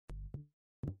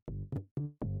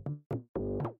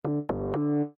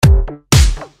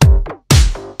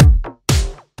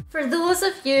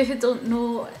those of you who don't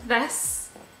know, this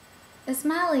is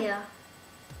Malia.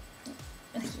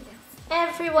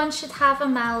 Everyone should have a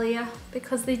Malia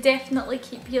because they definitely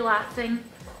keep you laughing.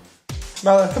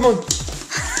 Malia, come on.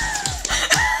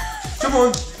 Come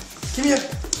on. Come here.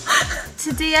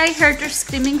 Today I heard her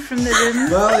screaming from the room,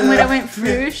 Malia, and when I went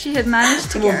through she had managed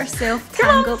to get herself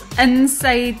tangled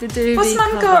inside the duvet What's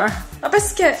Mum cover. got? A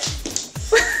biscuit.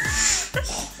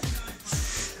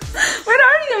 Where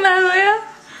are you, Malia?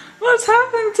 What's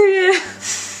happened to you?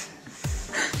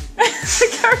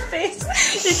 Look at her face.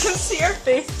 You can see her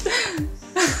face.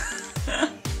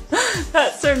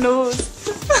 That's her nose.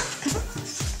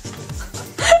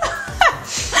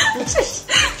 She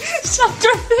shoved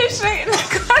her face right in the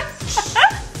corner.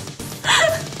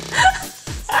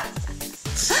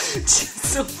 She's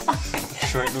so funny.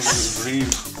 Right over the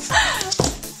breathe.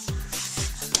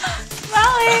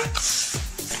 Molly!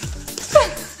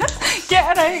 Get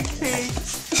her out, Craig.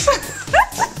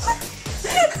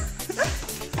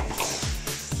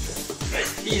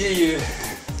 Easy you.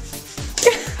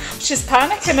 She's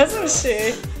panicking, isn't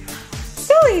she?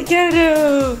 Silly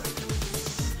kiddo!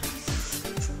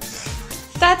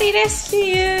 Daddy rescue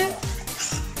you!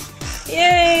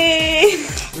 Yay!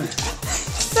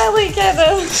 Silly kiddo!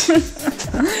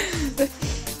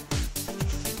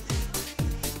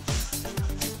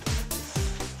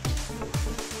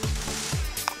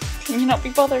 Can you not be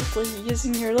bothered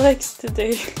using your legs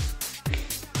today?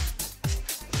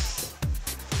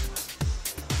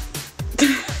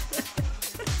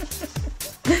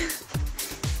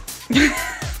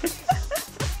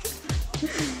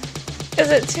 Is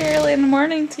it too early in the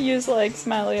morning to use legs,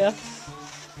 Malia?